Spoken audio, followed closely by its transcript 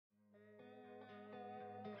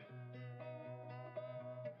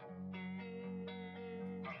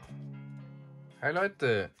Hi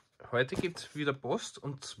Leute, heute gibt es wieder Post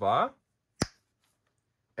und zwar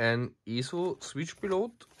ein ESU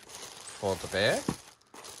SwitchPilot V3,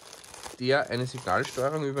 der eine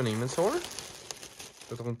Signalsteuerung übernehmen soll.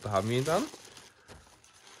 Darunter haben wir ihn dann.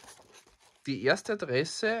 Die erste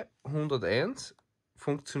Adresse 101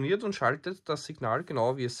 funktioniert und schaltet das Signal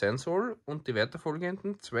genau wie es sein soll, und die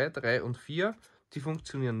weiterfolgenden 2, 3 und 4, die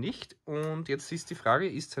funktionieren nicht. Und jetzt ist die Frage,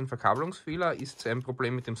 ist es ein Verkabelungsfehler, ist es ein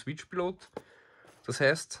Problem mit dem SwitchPilot? Das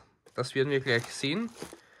heißt, das werden wir gleich sehen.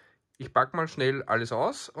 Ich packe mal schnell alles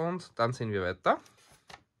aus und dann sehen wir weiter.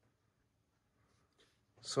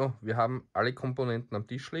 So, wir haben alle Komponenten am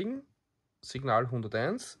Tisch liegen. Signal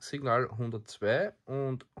 101, Signal 102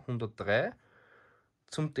 und 103.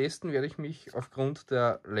 Zum Testen werde ich mich aufgrund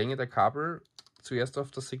der Länge der Kabel zuerst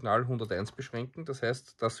auf das Signal 101 beschränken. Das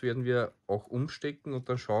heißt, das werden wir auch umstecken und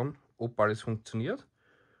dann schauen, ob alles funktioniert.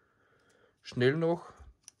 Schnell noch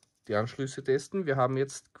die Anschlüsse testen. Wir haben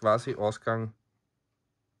jetzt quasi Ausgang.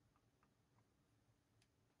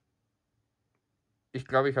 Ich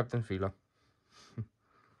glaube, ich habe den Fehler.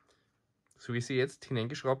 So wie sie jetzt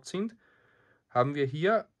hineingeschraubt sind, haben wir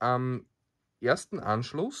hier am ersten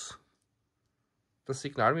Anschluss das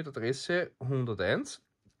Signal mit Adresse 101.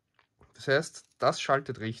 Das heißt, das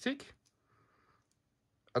schaltet richtig.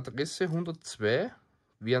 Adresse 102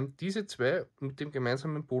 wären diese zwei mit dem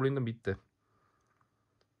gemeinsamen Pol in der Mitte.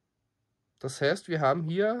 Das heißt, wir haben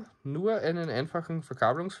hier nur einen einfachen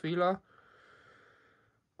Verkabelungsfehler.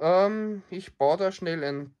 Ich baue da schnell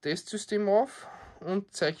ein Testsystem auf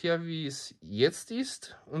und zeige hier, wie es jetzt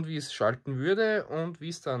ist und wie es schalten würde und wie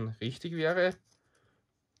es dann richtig wäre.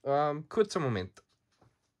 Kurzer Moment.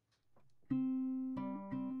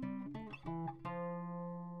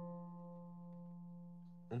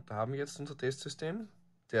 Und da haben wir jetzt unser Testsystem,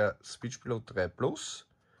 der SwitchPilot 3 Plus,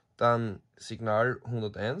 dann Signal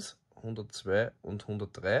 101, 102 und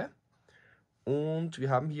 103. Und wir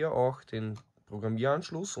haben hier auch den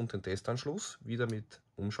Programmieranschluss und den Testanschluss, wieder mit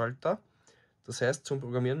Umschalter. Das heißt, zum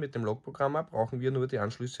Programmieren mit dem Logprogrammer brauchen wir nur die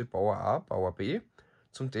Anschlüsse Bauer A, Bauer B.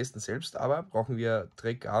 Zum Testen selbst aber brauchen wir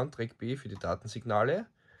Track A und Track B für die Datensignale.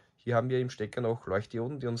 Hier haben wir im Stecker noch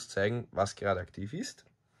Leuchtdioden, die uns zeigen, was gerade aktiv ist.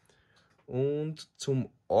 Und zum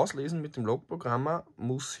Auslesen mit dem Logprogrammer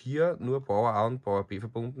muss hier nur Bauer A und Bauer B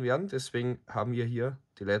verbunden werden. Deswegen haben wir hier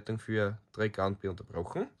die Leitung für Track A und B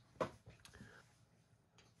unterbrochen.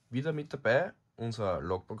 Wieder mit dabei unser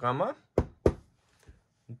Logprogrammer.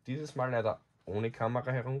 Und dieses Mal leider ohne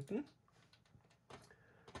Kamera herunten.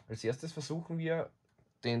 Als erstes versuchen wir,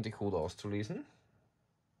 den Decoder auszulesen.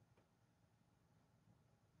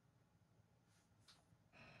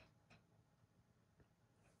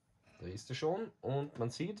 Da ist er schon und man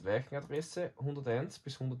sieht, Weichenadresse 101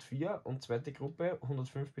 bis 104 und zweite Gruppe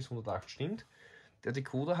 105 bis 108 stimmt. Der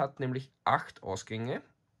Decoder hat nämlich 8 Ausgänge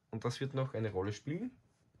und das wird noch eine Rolle spielen.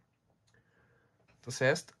 Das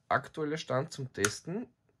heißt, aktueller Stand zum Testen,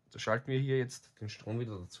 da schalten wir hier jetzt den Strom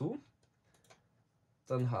wieder dazu.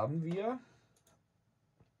 Dann haben wir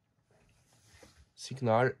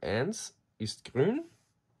Signal 1 ist grün,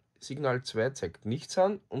 Signal 2 zeigt nichts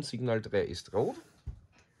an und Signal 3 ist rot.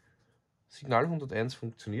 Signal 101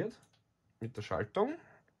 funktioniert mit der Schaltung.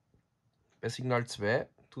 Bei Signal 2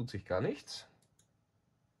 tut sich gar nichts.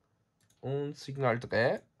 Und Signal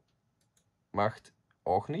 3 macht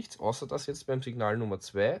auch nichts, außer dass jetzt beim Signal Nummer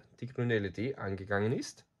 2 die grüne LED angegangen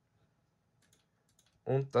ist.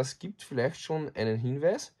 Und das gibt vielleicht schon einen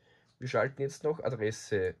Hinweis. Wir schalten jetzt noch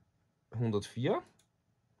Adresse 104.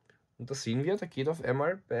 Und da sehen wir, da geht auf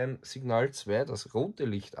einmal beim Signal 2 das rote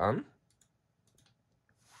Licht an.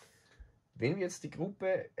 Wenn wir jetzt die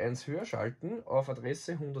Gruppe 1 höher schalten, auf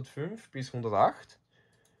Adresse 105 bis 108,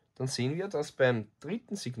 dann sehen wir, dass beim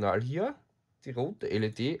dritten Signal hier die rote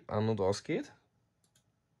LED an und ausgeht.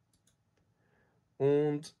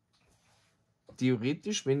 Und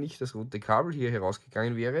theoretisch, wenn nicht das rote Kabel hier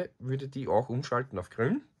herausgegangen wäre, würde die auch umschalten auf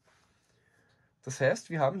grün. Das heißt,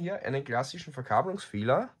 wir haben hier einen klassischen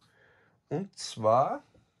Verkabelungsfehler. Und zwar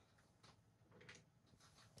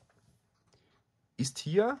ist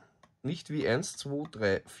hier nicht wie 1, 2,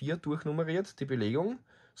 3, 4 durchnummeriert die Belegung,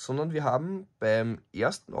 sondern wir haben beim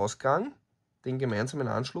ersten Ausgang den gemeinsamen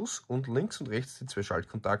Anschluss und links und rechts die zwei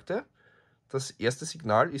Schaltkontakte. Das erste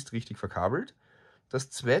Signal ist richtig verkabelt. Das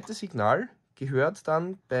zweite Signal gehört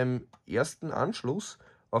dann beim ersten Anschluss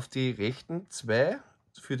auf die rechten zwei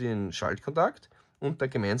für den Schaltkontakt und der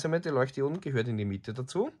gemeinsame der Leuchtdioden gehört in die Mitte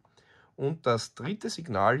dazu. Und das dritte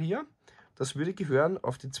Signal hier, das würde gehören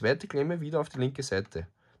auf die zweite Klemme wieder auf die linke Seite.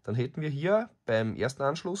 Dann hätten wir hier beim ersten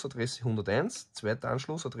Anschluss Adresse 101, zweiter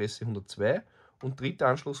Anschluss Adresse 102 und dritter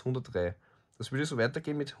Anschluss 103. Das würde so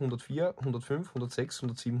weitergehen mit 104, 105, 106,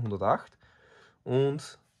 107, 108.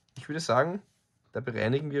 Und ich würde sagen, da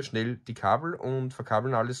bereinigen wir schnell die Kabel und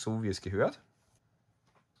verkabeln alles so, wie es gehört.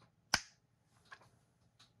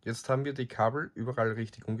 Jetzt haben wir die Kabel überall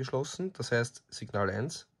richtig umgeschlossen. Das heißt, Signal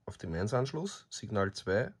 1 auf dem 1-Anschluss, Signal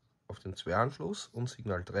 2 auf den 2-Anschluss und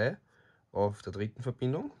Signal 3 auf der dritten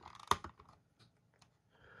Verbindung.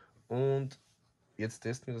 Und jetzt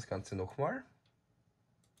testen wir das Ganze nochmal.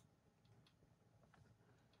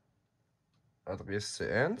 Adresse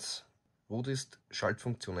 1, rot ist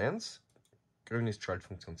Schaltfunktion 1, grün ist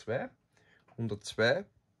Schaltfunktion 2, 102.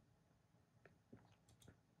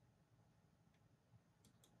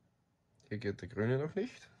 Hier geht der grüne noch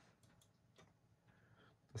nicht.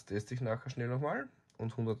 Das teste ich nachher schnell nochmal.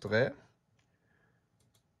 Und 103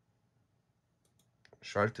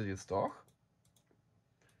 schaltet jetzt auch.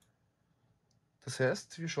 Das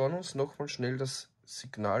heißt, wir schauen uns nochmal schnell das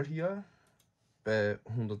Signal hier bei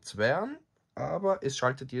 102 an, aber es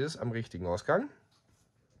schaltet jedes am richtigen Ausgang.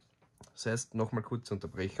 Das heißt, nochmal kurze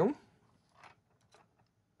Unterbrechung.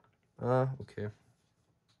 Okay.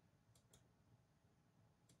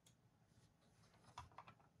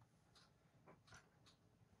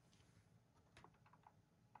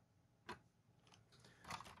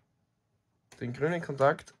 Den grünen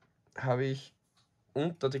Kontakt habe ich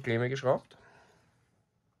unter die Klemme geschraubt.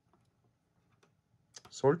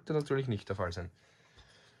 Sollte natürlich nicht der Fall sein.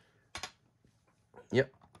 Ja,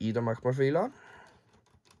 jeder macht mal Fehler.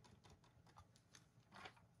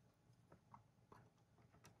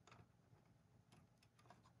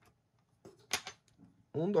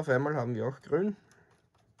 Und auf einmal haben wir auch grün.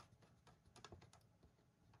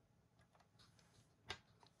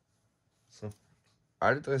 So.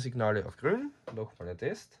 Alle drei Signale auf grün. Nochmal ein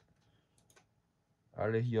Test.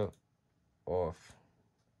 Alle hier auf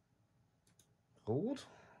rot.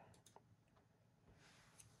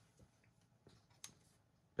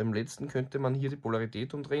 Beim letzten könnte man hier die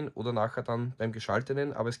Polarität umdrehen oder nachher dann beim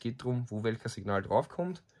Geschalteten, aber es geht darum, wo welcher Signal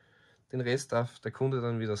draufkommt. Den Rest darf der Kunde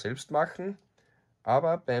dann wieder selbst machen.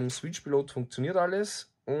 Aber beim SwitchPilot funktioniert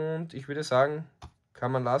alles und ich würde sagen,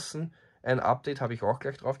 kann man lassen. Ein Update habe ich auch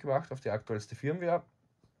gleich drauf gemacht auf die aktuellste Firmware.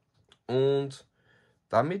 Und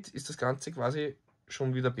damit ist das Ganze quasi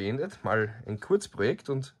schon wieder beendet. Mal ein Kurzprojekt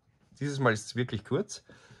und dieses Mal ist es wirklich kurz.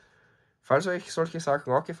 Falls euch solche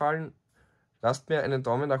Sachen auch gefallen, lasst mir einen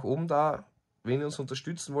Daumen nach oben da. Wenn ihr uns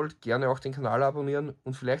unterstützen wollt, gerne auch den Kanal abonnieren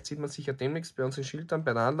und vielleicht sieht man sich ja demnächst bei uns in Schiltern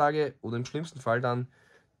bei der Anlage oder im schlimmsten Fall dann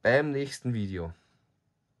beim nächsten Video.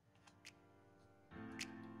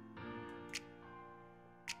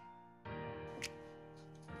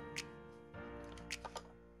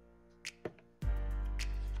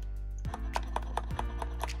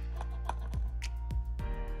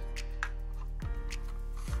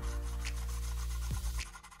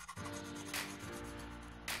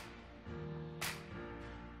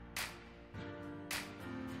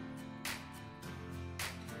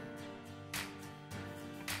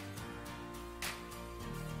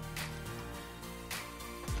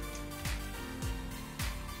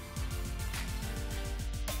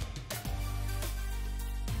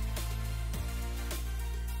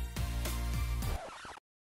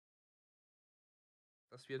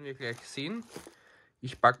 Das werden wir gleich sehen.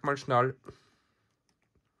 Ich pack mal schnell.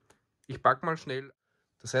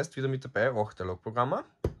 Das heißt, wieder mit dabei auch der Logprogrammer.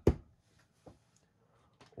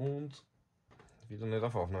 Und wieder nicht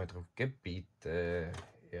auf Aufnahme drücke, bitte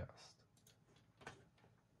erst.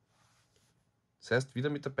 Das heißt, wieder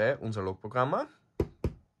mit dabei unser Logprogrammer.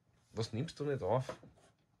 Was nimmst du nicht auf?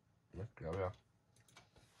 Na, glaube ja.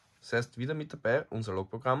 Das heißt, wieder mit dabei unser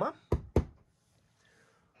Logprogrammer.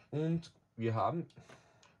 Und wir haben.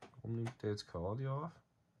 Warum nimmt der jetzt kein Audio auf?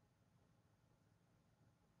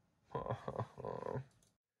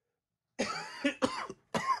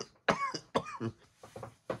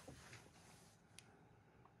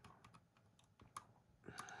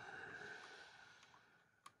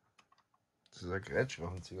 Das ist ein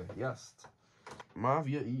Kreuzschraubenziger. Erst. Mal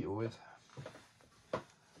wie ich alt.